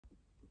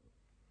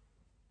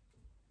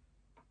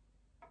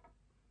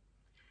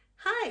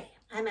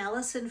I'm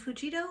Alison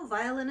Fujito,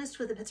 violinist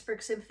with the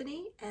Pittsburgh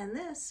Symphony, and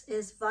this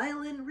is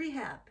Violin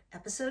Rehab,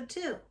 Episode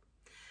 2.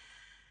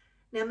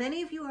 Now,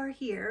 many of you are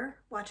here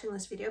watching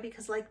this video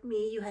because, like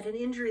me, you had an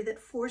injury that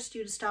forced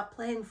you to stop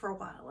playing for a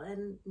while,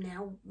 and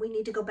now we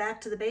need to go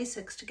back to the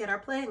basics to get our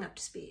playing up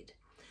to speed.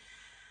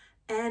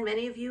 And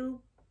many of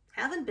you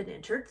haven't been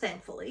injured,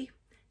 thankfully,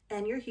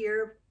 and you're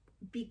here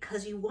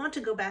because you want to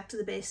go back to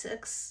the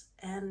basics,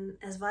 and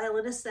as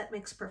violinists, that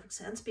makes perfect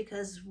sense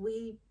because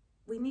we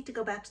need to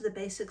go back to the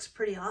basics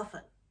pretty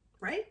often,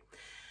 right?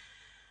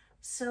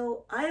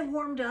 So I've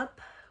warmed up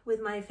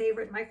with my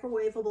favorite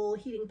microwavable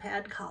heating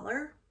pad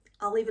collar.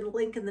 I'll even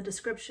link in the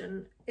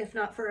description, if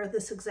not for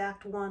this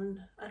exact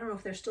one. I don't know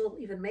if they're still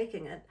even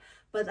making it,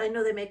 but I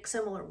know they make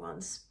similar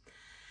ones.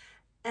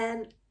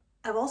 And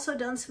I've also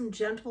done some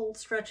gentle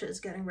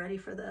stretches getting ready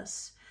for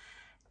this.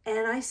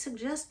 And I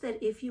suggest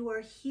that if you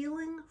are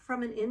healing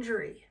from an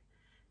injury,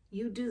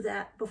 you do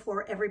that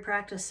before every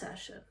practice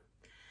session.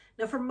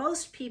 Now, for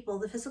most people,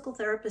 the physical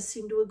therapists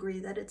seem to agree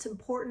that it's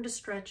important to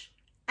stretch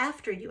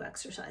after you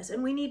exercise,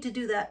 and we need to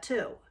do that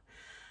too.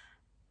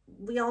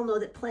 We all know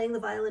that playing the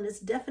violin is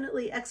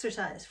definitely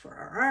exercise for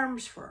our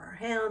arms, for our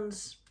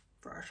hands,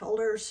 for our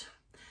shoulders.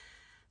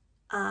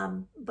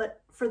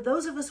 But for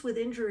those of us with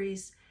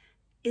injuries,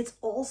 it's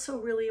also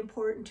really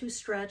important to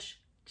stretch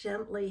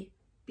gently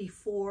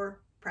before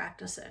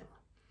practicing.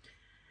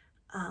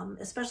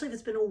 Especially if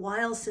it's been a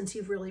while since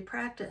you've really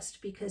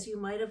practiced, because you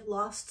might have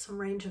lost some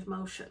range of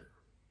motion.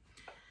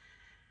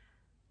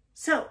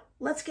 So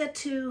let's get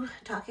to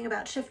talking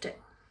about shifting.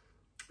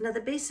 Now,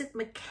 the basic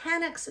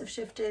mechanics of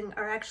shifting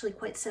are actually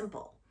quite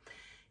simple.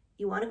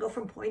 You want to go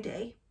from point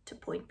A to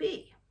point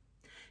B.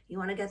 You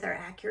want to get there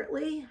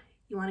accurately.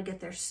 You want to get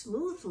there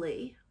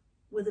smoothly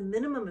with a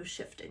minimum of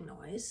shifting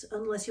noise,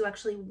 unless you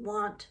actually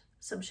want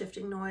some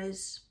shifting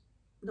noise.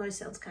 Noise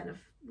sounds kind of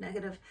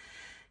negative.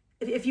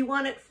 If you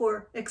want it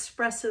for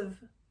expressive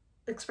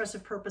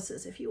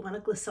purposes, if you want a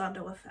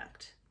glissando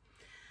effect.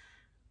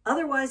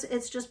 Otherwise,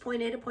 it's just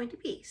point A to point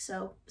B.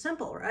 So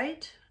simple,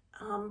 right?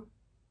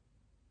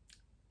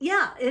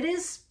 Yeah, it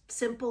is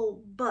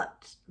simple,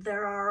 but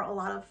there are a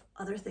lot of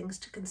other things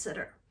to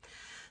consider.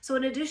 So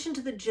in addition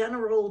to the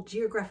general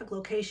geographic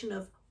location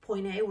of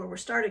point A, where we're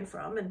starting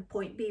from, and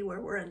point B, where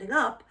we're ending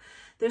up,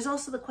 there's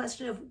also the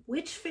question of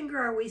which finger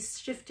are we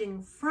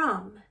shifting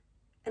from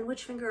and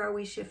which finger are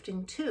we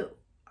shifting to?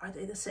 Are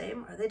they the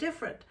same? Are they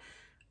different?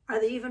 Are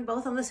they even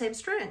both on the same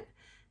string?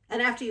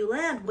 And after you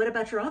land, what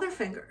about your other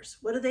fingers?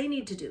 What do they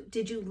need to do?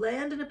 Did you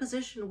land in a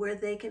position where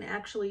they can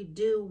actually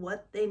do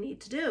what they need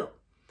to do?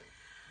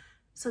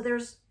 So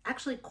there's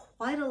actually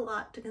quite a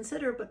lot to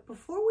consider, but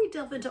before we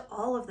delve into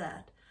all of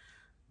that,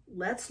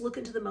 let's look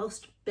into the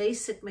most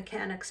basic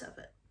mechanics of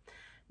it.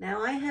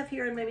 Now, I have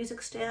here in my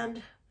music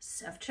stand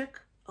Sevcik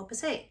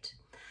Opus 8.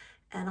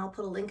 And I'll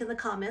put a link in the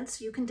comments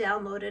so you can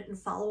download it and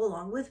follow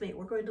along with me.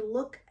 We're going to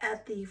look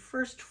at the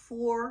first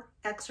 4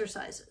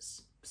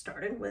 exercises,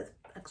 starting with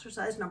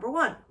exercise number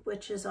 1,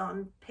 which is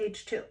on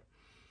page 2.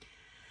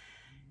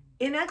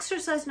 In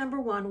exercise number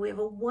 1, we have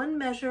a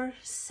 1-measure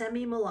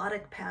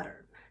semi-melodic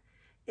pattern.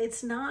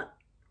 It's not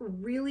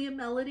really a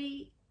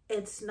melody.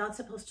 It's not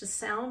supposed to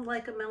sound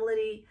like a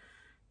melody.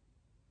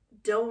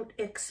 Don't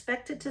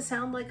expect it to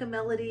sound like a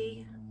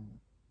melody.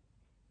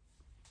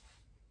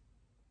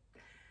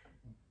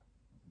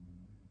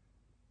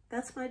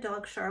 That's my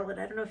dog, Charlotte.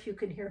 I don't know if you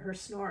can hear her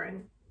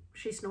snoring.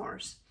 She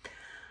snores.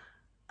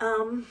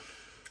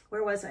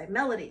 Where was I?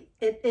 Melody.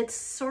 It's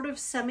sort of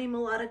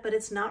semi-melodic, but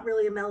it's not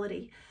really a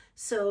melody.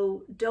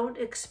 So don't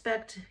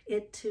expect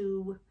it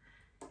to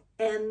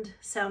end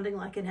sounding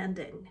like an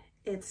ending.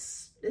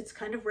 It's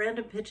kind of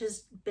random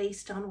pitches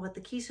based on what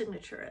the key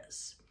signature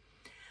is.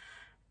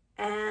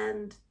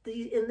 And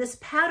in this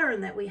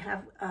pattern that we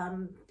have,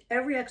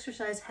 every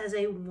exercise has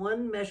a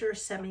 1-measure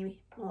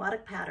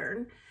semi-melodic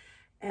pattern.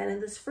 And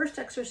in this first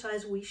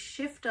exercise, we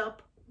shift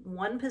up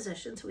 1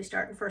 position. So we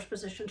start in first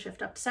position,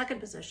 shift up to second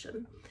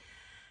position,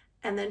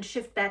 and then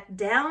shift back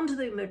down to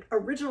the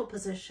original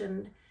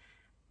position.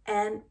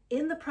 And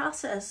in the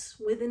process,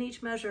 within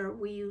each measure,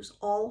 we use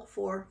all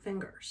 4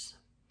 fingers.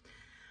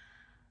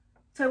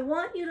 So I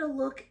want you to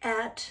look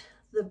at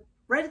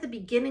right at the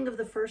beginning of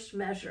the first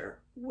measure,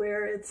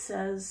 where it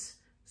says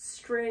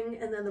string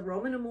and then the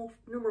Roman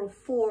numeral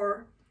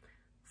 4,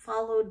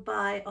 followed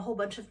by a whole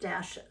bunch of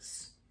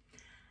dashes.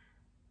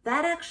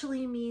 That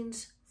actually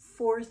means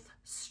 4th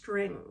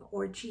string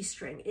or G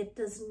string. It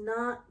does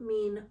not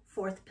mean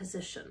 4th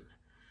position.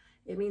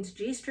 It means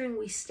G string.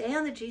 We stay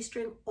on the G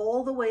string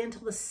all the way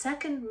until the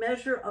second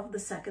measure of the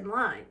second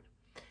line.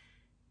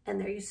 And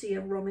there you see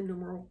a Roman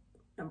numeral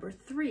number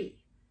 3.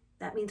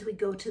 That means we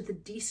go to the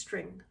D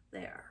string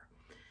there.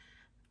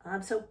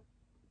 So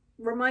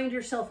remind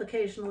yourself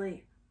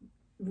occasionally,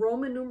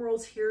 Roman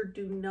numerals here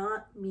do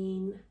not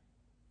mean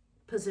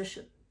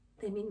position.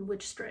 They mean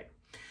which string.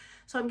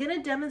 So I'm going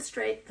to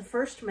demonstrate the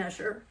first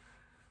measure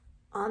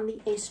on the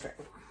A string.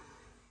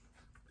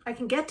 I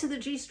can get to the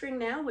G string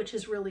now, which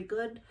is really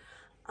good.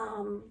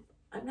 I'm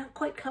not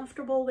quite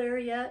comfortable there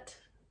yet.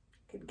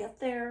 I can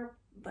get there,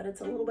 but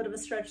it's a little bit of a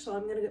stretch, so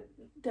I'm going to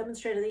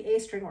demonstrate in the A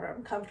string where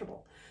I'm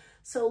comfortable.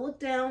 So look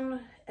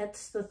down,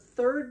 it's the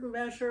third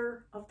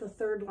measure of the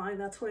third line.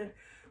 That's where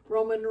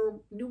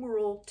Roman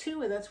numeral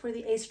 2, and that's where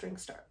the A string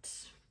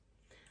starts.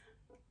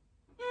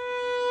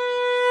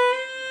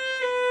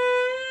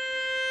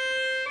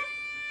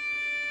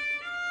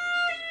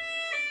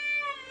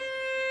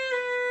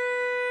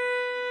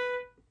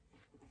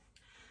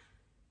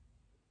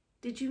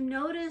 Did you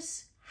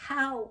notice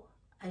how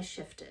I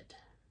shifted?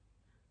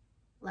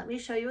 Let me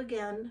show you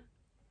again,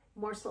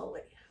 more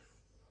slowly.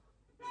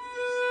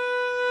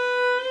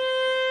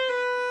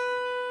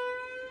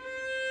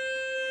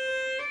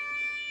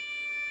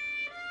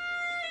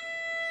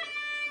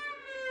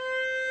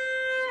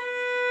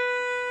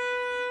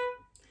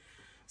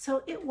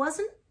 So it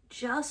wasn't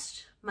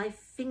just my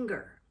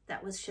finger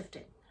that was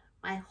shifting.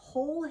 My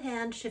whole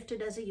hand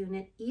shifted as a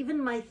unit,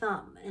 even my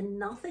thumb, and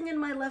nothing in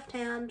my left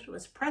hand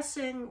was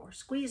pressing or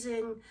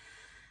squeezing.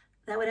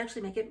 That would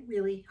actually make it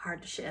really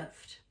hard to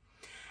shift.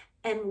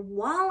 And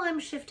while I'm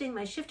shifting,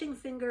 my shifting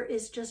finger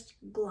is just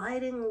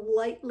gliding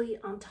lightly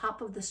on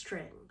top of the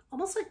string,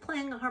 almost like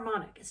playing a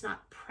harmonic. It's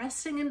not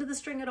pressing into the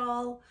string at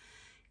all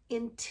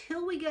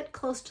until we get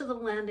close to the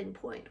landing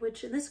point,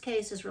 which in this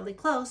case is really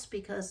close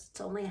because it's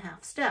only a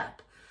half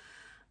step.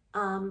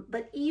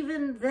 But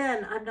even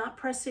then, I'm not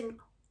pressing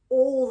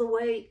all the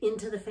way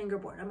into the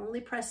fingerboard. I'm only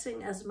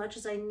pressing as much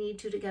as I need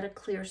to get a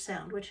clear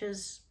sound, which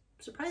is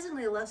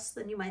surprisingly less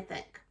than you might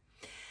think.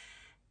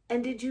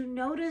 And did you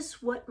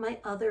notice what my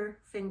other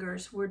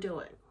fingers were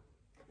doing?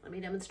 Let me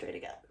demonstrate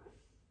again.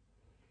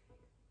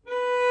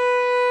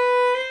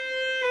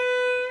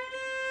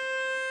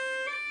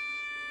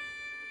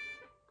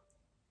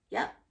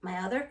 Yep,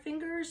 my other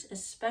fingers,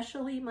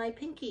 especially my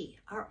pinky,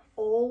 are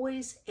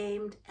always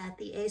aimed at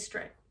the A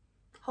string,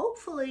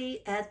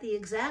 hopefully at the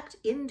exact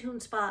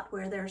in-tune spot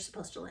where they're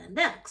supposed to land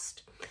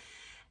next.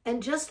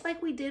 And just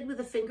like we did with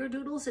the finger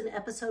doodles in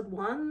episode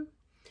 1,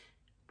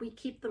 we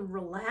keep them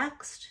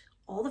relaxed,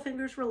 all the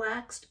fingers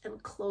relaxed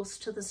and close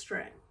to the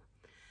string.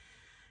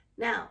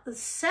 Now, the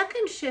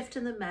second shift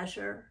in the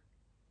measure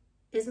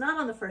is not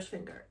on the first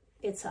finger,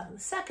 it's on the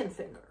second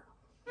finger.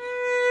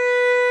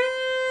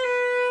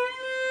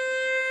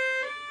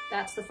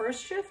 That's the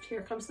first shift.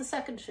 Here comes the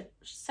second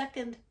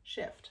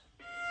shift.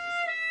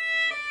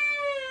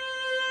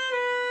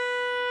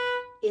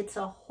 It's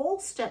a whole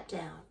step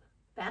down,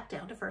 back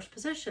down to first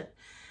position.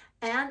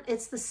 And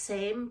it's the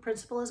same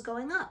principle as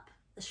going up.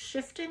 The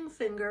shifting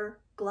finger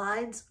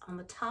glides on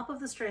the top of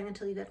the string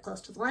until you get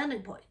close to the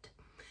landing point.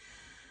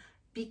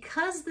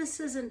 Because this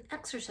is an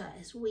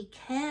exercise, we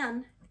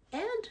can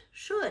and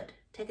should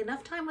take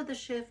enough time with the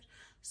shift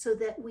so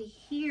that we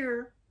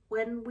hear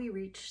when we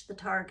reach the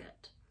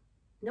target.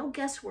 No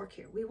guesswork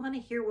here. We want to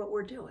hear what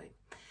we're doing.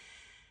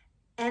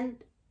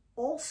 And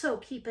also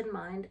keep in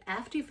mind,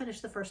 after you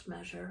finish the first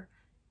measure,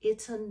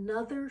 it's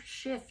another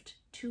shift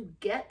to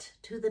get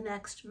to the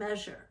next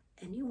measure.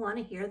 And you want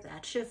to hear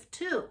that shift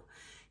too.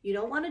 You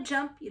don't want to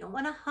jump. You don't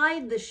want to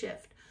hide the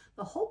shift.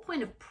 The whole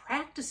point of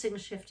practicing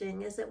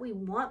shifting is that we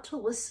want to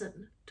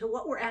listen to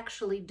what we're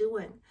actually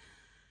doing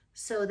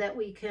so that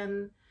we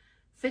can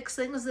fix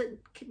things that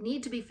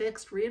need to be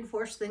fixed,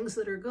 reinforce things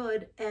that are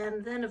good,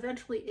 and then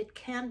eventually it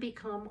can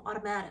become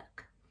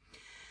automatic.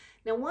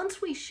 Now,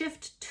 once we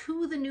shift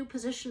to the new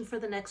position for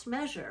the next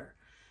measure,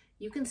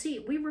 you can see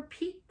we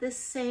repeat this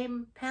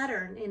same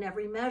pattern in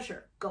every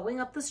measure, going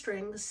up the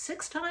string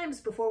 6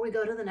 times before we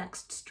go to the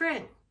next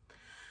string.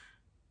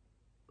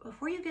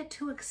 Before you get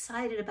too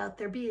excited about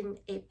there being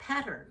a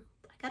pattern,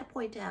 I got to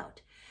point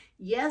out,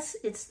 yes,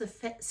 it's the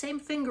same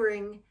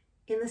fingering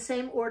in the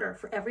same order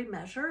for every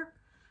measure,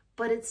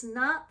 but it's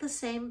not the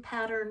same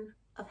pattern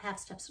of half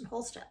steps and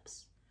whole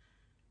steps.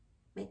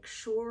 Make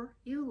sure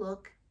you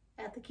look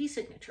at the key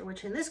signature,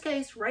 which in this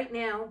case right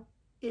now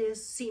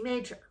is C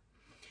major.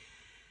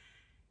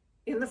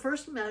 In the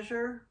first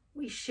measure,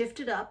 we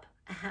shifted up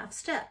a half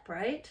step,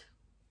 right?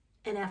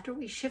 And after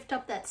we shift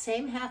up that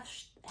same half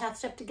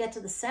step to get to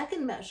the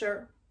second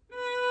measure,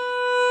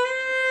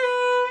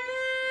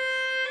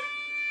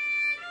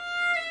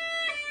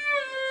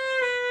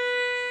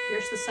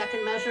 here's the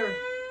second measure.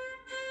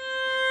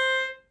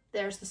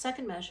 There's the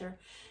second measure.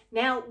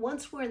 Now,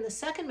 once we're in the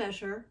second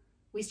measure,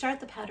 we start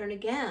the pattern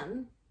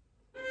again.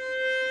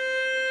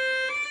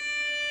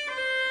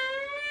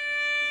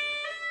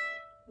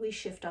 We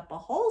shift up a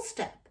whole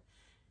step.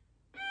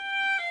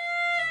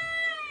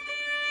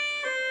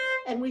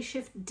 And we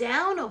shift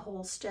down a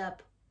whole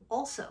step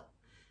also,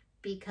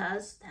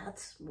 because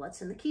that's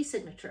what's in the key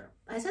signature.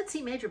 I said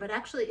C major, but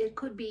actually it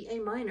could be A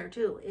minor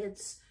too.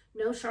 It's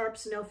no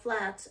sharps, no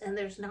flats, and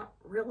there's not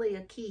really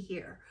a key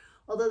here.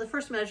 Although the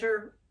first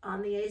measure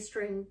on the A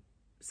string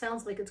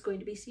sounds like it's going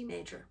to be C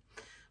major,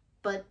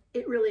 but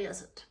it really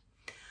isn't.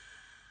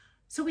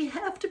 So we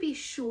have to be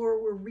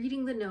sure we're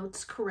reading the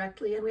notes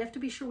correctly, and we have to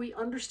be sure we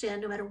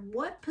understand, no matter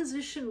what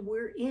position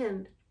we're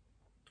in,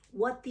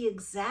 what the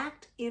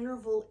exact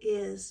interval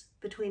is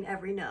between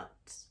every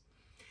note.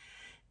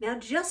 Now,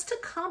 just to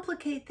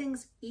complicate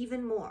things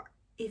even more,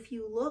 if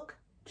you look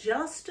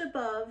just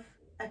above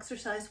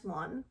exercise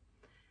 1,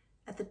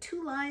 at the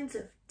 2 lines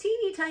of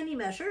teeny tiny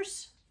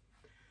measures,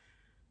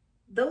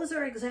 those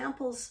are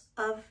examples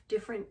of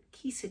different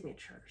key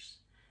signatures.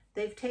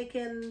 They've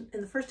taken,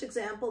 in the first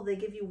example, they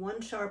give you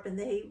 1 sharp and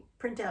they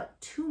print out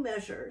 2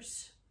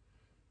 measures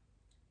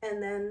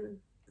and then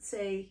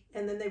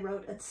they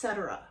wrote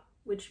etc.,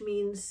 which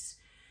means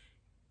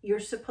you're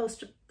supposed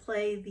to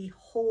play the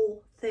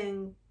whole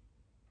thing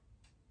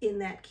in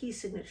that key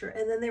signature.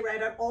 And then they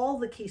write out all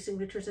the key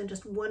signatures and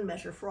just 1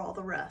 measure for all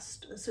the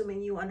rest,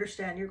 assuming you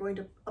understand you're going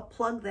to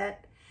plug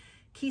that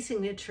key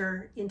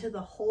signature into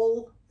the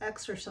whole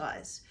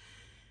exercise.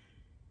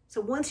 So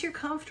once you're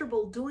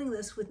comfortable doing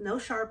this with no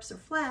sharps or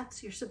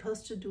flats, you're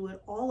supposed to do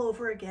it all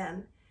over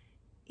again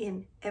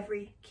in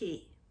every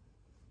key.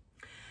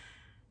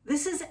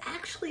 This is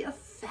actually a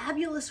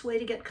fabulous way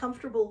to get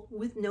comfortable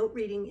with note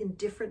reading in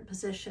different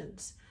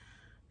positions.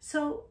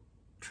 So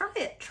try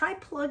it. Try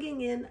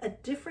plugging in a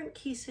different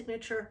key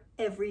signature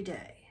every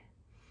day.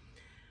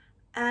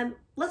 And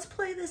let's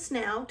play this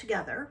now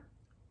together.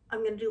 I'm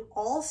going to do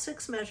all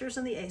 6 measures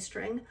on the A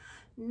string,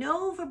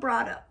 no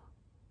vibrato,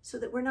 so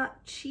that we're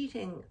not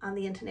cheating on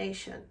the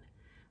intonation.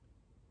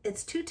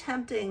 It's too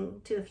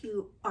tempting to, if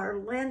you are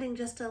landing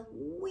just a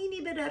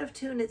weeny bit out of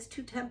tune, it's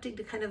too tempting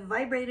to kind of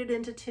vibrate it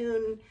into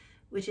tune,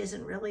 which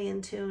isn't really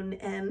in tune,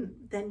 and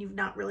then you've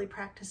not really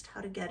practiced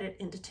how to get it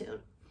into tune.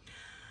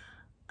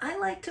 I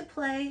like to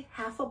play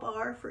half a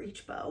bar for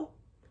each bow.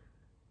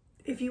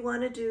 If you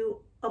want to do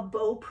a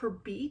bow per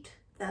beat,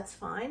 that's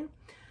fine.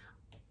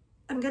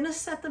 I'm going to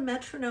set the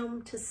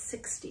metronome to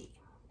 60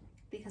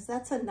 because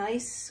that's a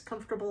nice,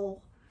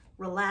 comfortable,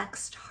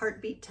 relaxed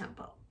heartbeat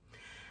tempo.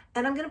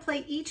 And I'm going to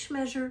play each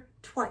measure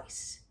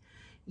twice.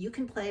 You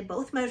can play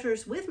both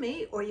measures with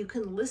me, or you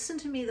can listen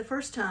to me the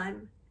first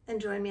time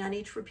and join me on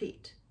each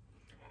repeat.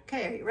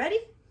 Okay, are you ready?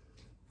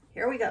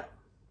 Here we go.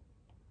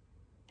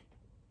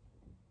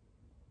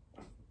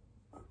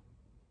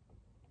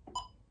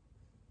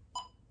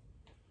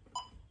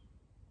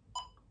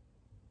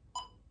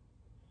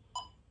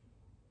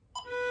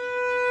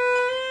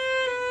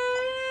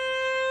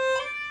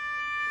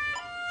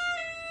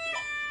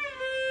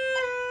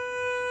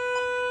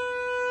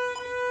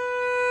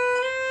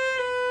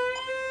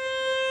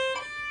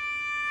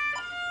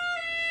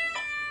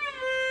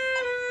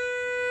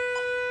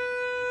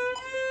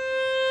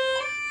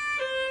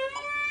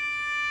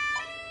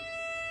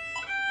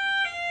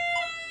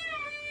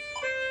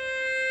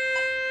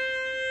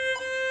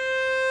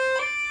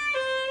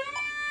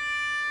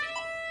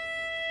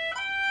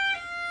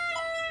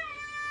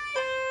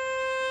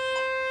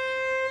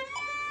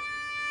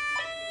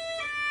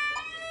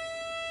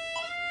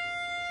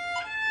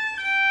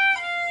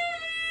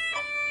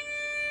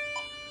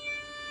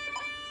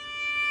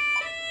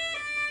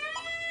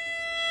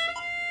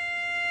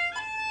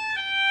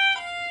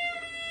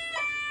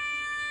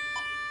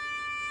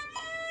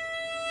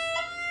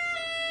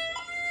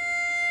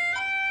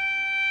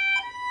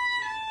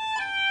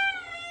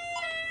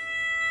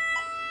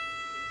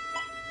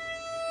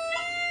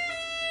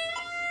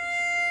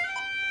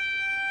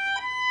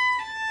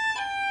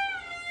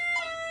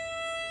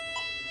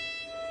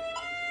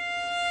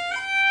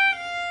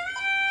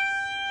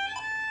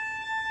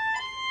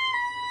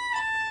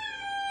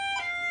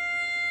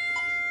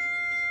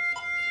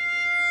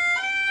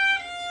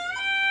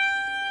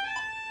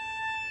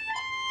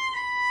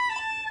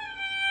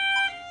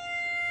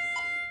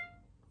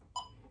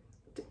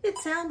 It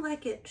sound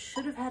like it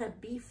should have had a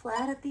B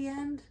flat at the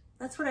end.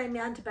 That's what I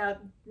meant about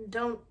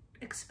don't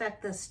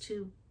expect this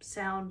to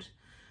sound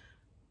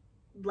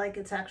like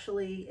it's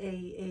actually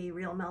a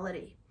real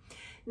melody.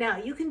 Now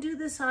you can do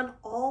this on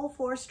all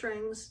 4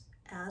 strings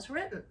as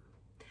written.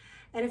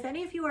 And if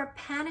any of you are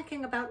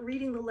panicking about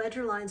reading the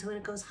ledger lines when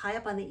it goes high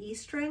up on the E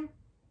string,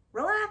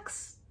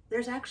 relax.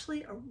 There's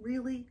actually a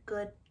really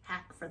good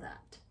hack for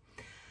that.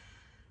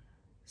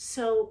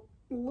 So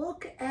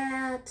look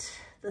at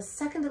the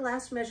second to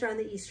last measure on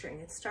the E string.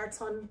 It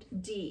starts on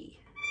D.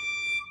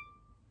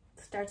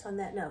 It starts on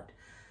that note.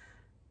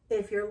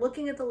 If you're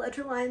looking at the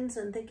ledger lines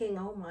and thinking,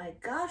 oh my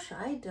gosh,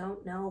 I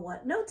don't know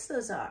what notes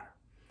those are.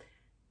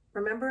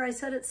 Remember I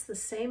said it's the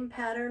same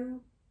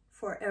pattern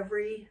for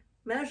every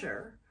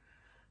measure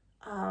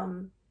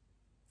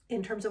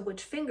in terms of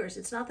which fingers.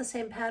 It's not the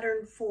same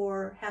pattern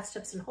for half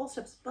steps and whole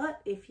steps, but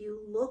if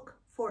you look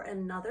for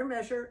another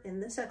measure in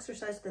this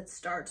exercise that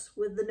starts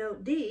with the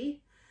note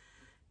D,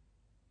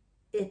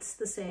 it's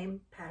the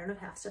same pattern of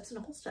half steps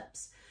and whole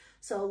steps.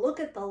 So look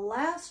at the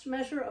last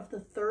measure of the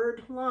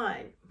 3rd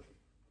line.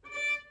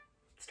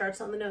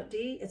 Starts on the note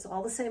D. It's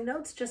all the same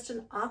notes, just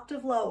an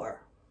octave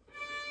lower.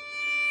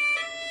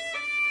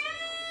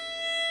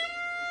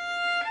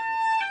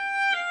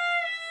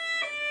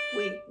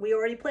 We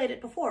already played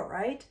it before,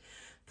 right?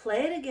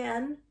 Play it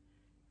again.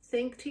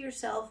 Think to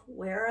yourself,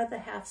 where are the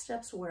half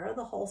steps? Where are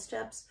the whole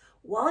steps?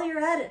 While you're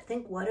at it,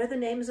 think, what are the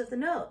names of the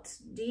notes?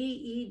 D,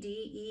 E, D,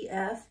 E,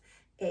 F,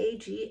 A,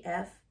 G,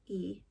 F,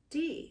 E,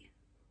 D.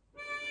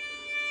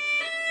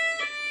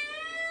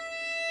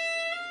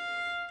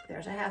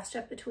 There's a half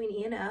step between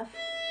E and F.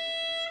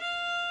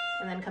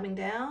 And then coming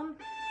down,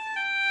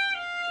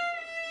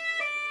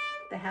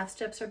 the half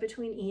steps are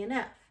between E and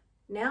F.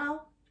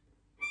 Now,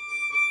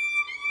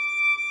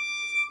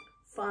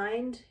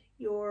 find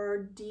your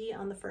D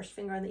on the first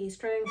finger on the E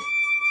string.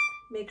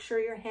 Make sure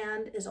your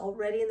hand is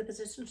already in the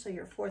position so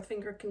your fourth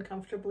finger can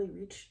comfortably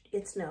reach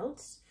its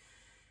notes.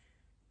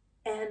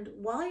 And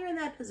while you're in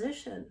that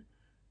position,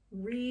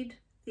 read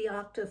the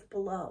octave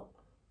below.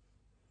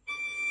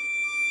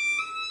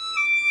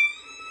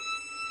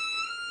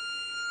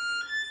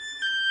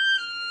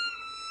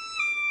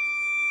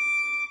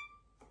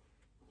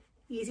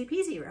 Easy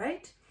peasy,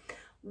 right?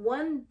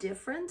 One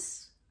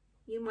difference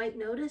you might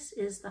notice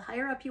is the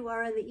higher up you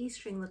are on the E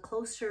string, the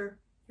closer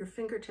your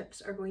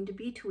fingertips are going to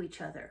be to each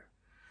other.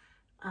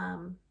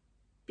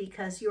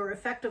 Because you're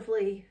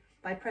effectively,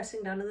 by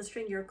pressing down on the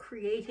string, you're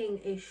creating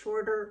a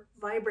shorter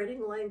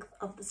vibrating length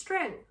of the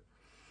string.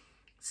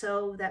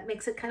 So that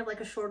makes it kind of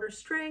like a shorter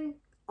string,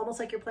 almost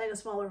like you're playing a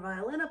smaller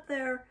violin up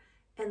there,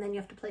 and then you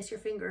have to place your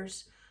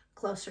fingers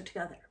closer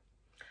together.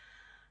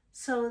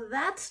 So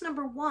that's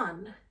number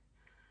one.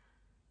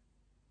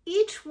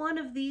 Each one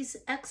of these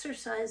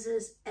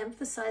exercises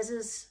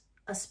emphasizes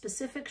a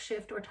specific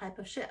shift or type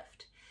of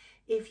shift.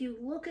 If you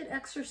look at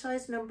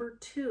exercise number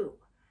 2,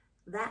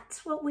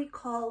 that's what we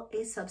call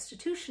a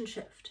substitution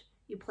shift.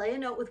 You play a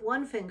note with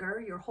one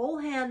finger, your whole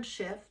hand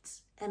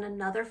shifts, and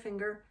another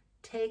finger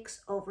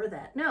takes over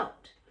that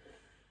note.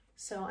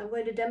 So I'm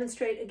going to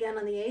demonstrate again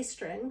on the A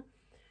string.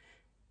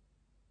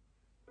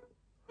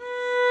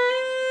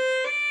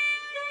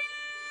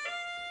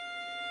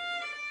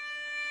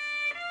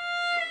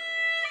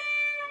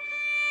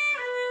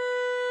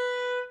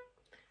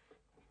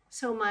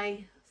 So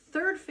my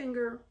third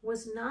finger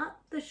was not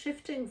the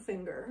shifting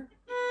finger.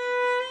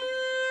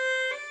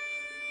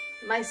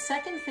 My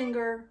second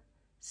finger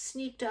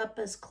sneaked up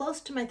as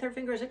close to my third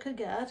finger as it could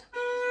get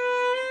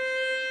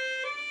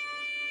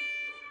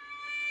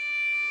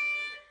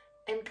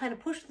and kind of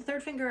pushed the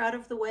third finger out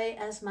of the way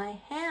as my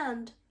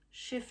hand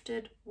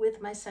shifted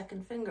with my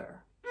second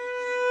finger.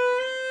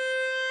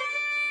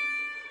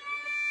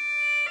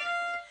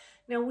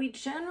 Now we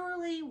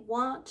generally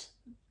want,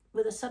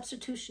 with a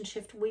substitution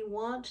shift, we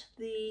want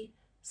the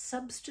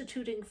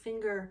substituting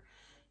finger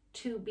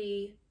to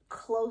be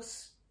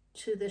close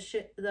to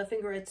the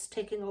finger it's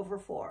taking over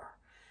for.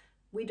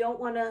 We don't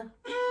want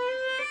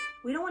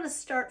to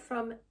start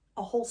from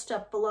a whole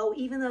step below,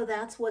 even though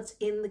that's what's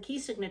in the key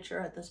signature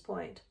at this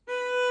point.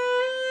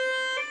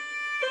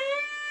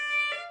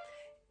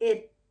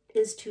 It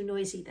is too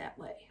noisy that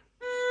way.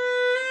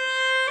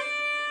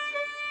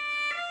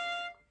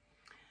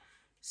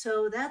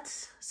 So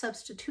that's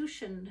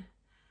substitution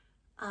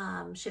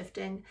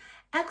shifting.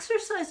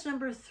 Exercise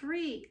number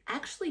 3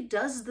 actually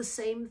does the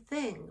same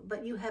thing,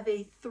 but you have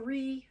a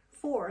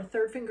 3/4,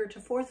 third finger to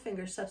fourth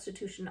finger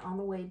substitution on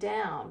the way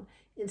down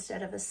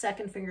instead of a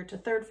second finger to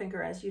third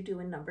finger as you do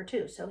in number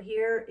 2. So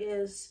here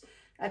is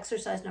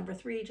exercise number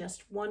 3,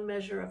 just one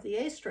measure of the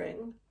A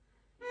string.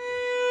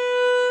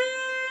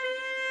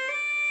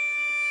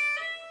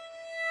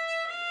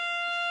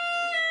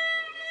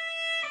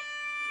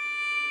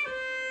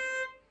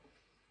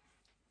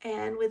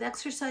 And with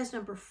exercise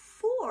number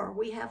 4,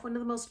 we have one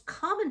of the most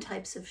common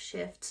types of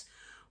shifts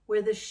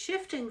where the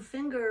shifting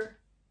finger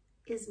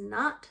is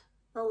not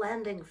the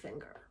landing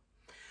finger.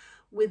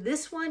 With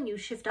this one, you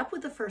shift up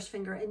with the first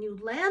finger and you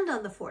land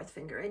on the fourth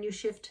finger, and you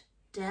shift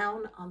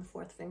down on the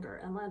fourth finger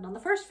and land on the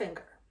first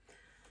finger.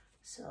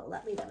 So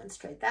let me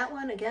demonstrate that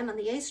one again on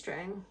the A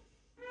string.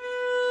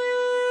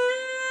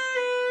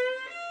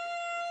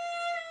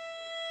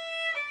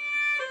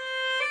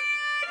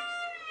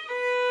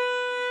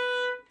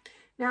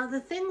 Now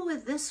the thing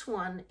with this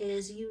one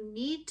is you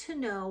need to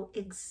know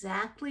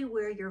exactly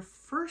where your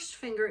first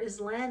finger is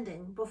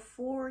landing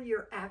before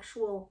your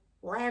actual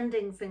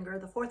landing finger,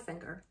 the fourth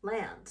finger,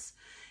 lands.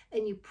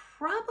 And you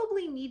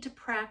probably need to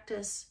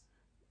practice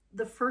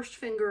the first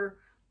finger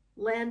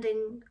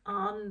landing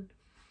on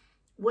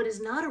what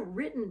is not a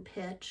written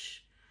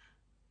pitch,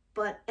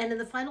 and in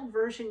the final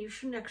version, you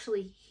shouldn't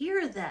actually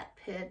hear that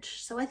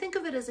pitch. So I think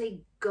of it as a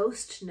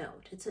ghost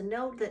note. It's a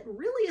note that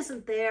really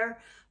isn't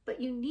there, but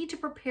you need to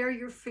prepare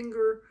your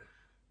finger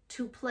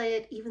to play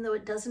it even though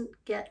it doesn't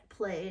get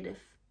played, if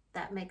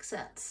that makes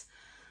sense.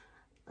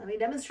 Let me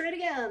demonstrate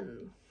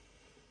again.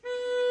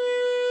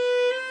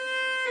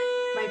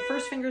 My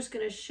first finger is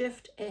going to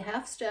shift a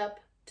half step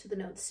to the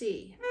note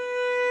C.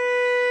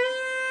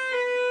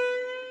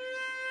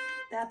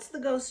 That's the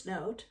ghost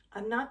note.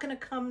 I'm not going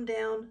to come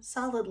down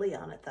solidly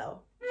on it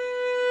though.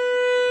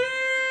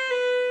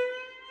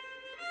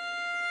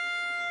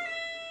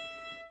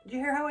 Did you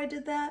hear how I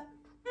did that?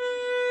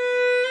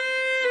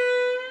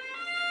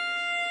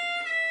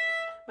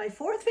 My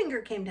fourth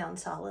finger came down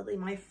solidly.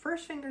 My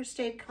first finger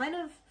stayed kind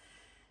of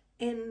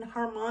in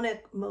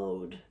harmonic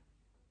mode,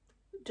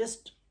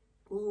 just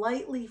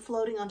lightly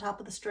floating on top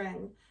of the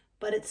string,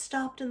 but it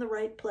stopped in the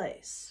right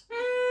place.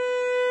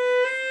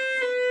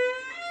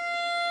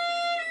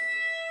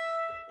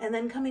 And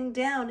then coming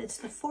down, it's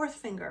the fourth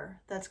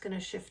finger that's going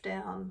to shift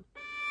down.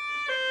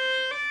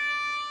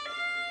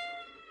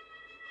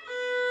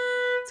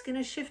 it's going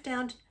to shift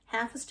down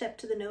half a step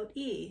to the note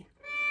E.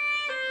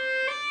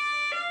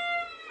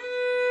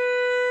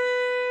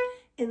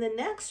 In the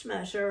next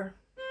measure,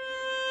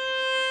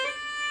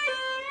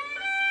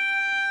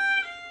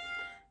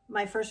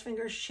 my first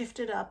finger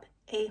shifted up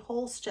a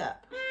whole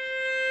step.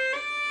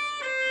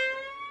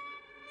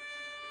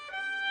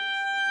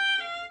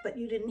 But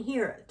you didn't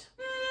hear it.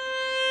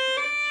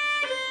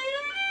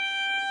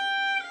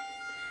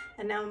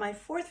 And now my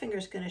fourth finger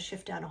is going to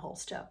shift down a whole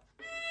step.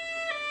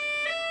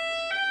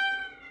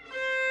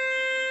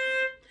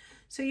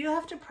 So you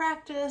have to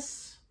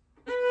practice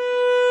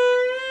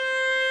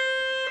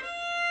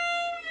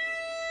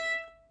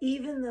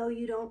even though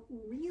you don't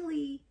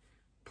really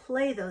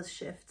play those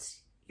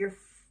shifts,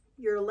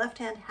 your left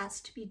hand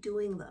has to be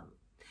doing them.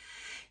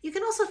 You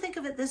can also think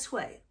of it this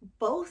way.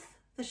 Both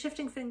the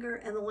shifting finger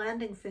and the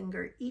landing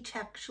finger each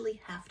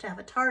actually have to have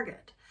a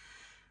target.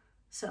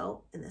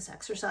 So in this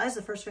exercise,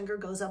 the first finger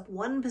goes up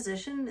one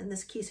position in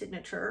this key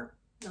signature,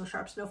 no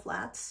sharps, no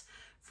flats.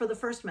 For the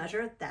first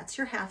measure, that's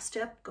your half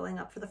step going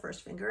up for the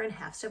first finger and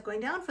half step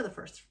going down for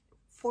the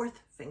fourth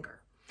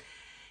finger.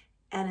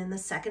 And in the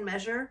second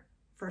measure,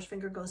 first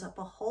finger goes up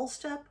a whole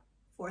step,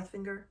 fourth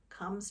finger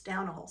comes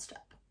down a whole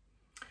step.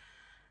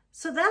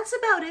 So that's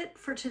about it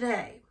for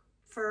today.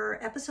 For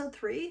episode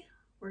 3,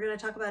 we're going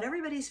to talk about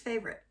everybody's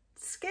favorite,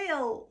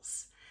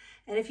 scales.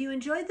 And if you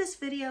enjoyed this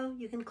video,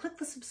 you can click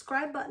the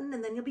subscribe button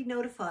and then you'll be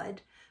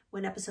notified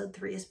when episode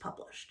 3 is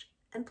published.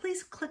 And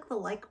please click the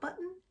like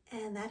button,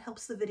 and that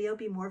helps the video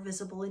be more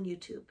visible in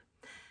YouTube.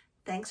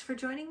 Thanks for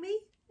joining me,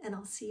 and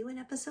I'll see you in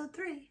episode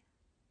 3.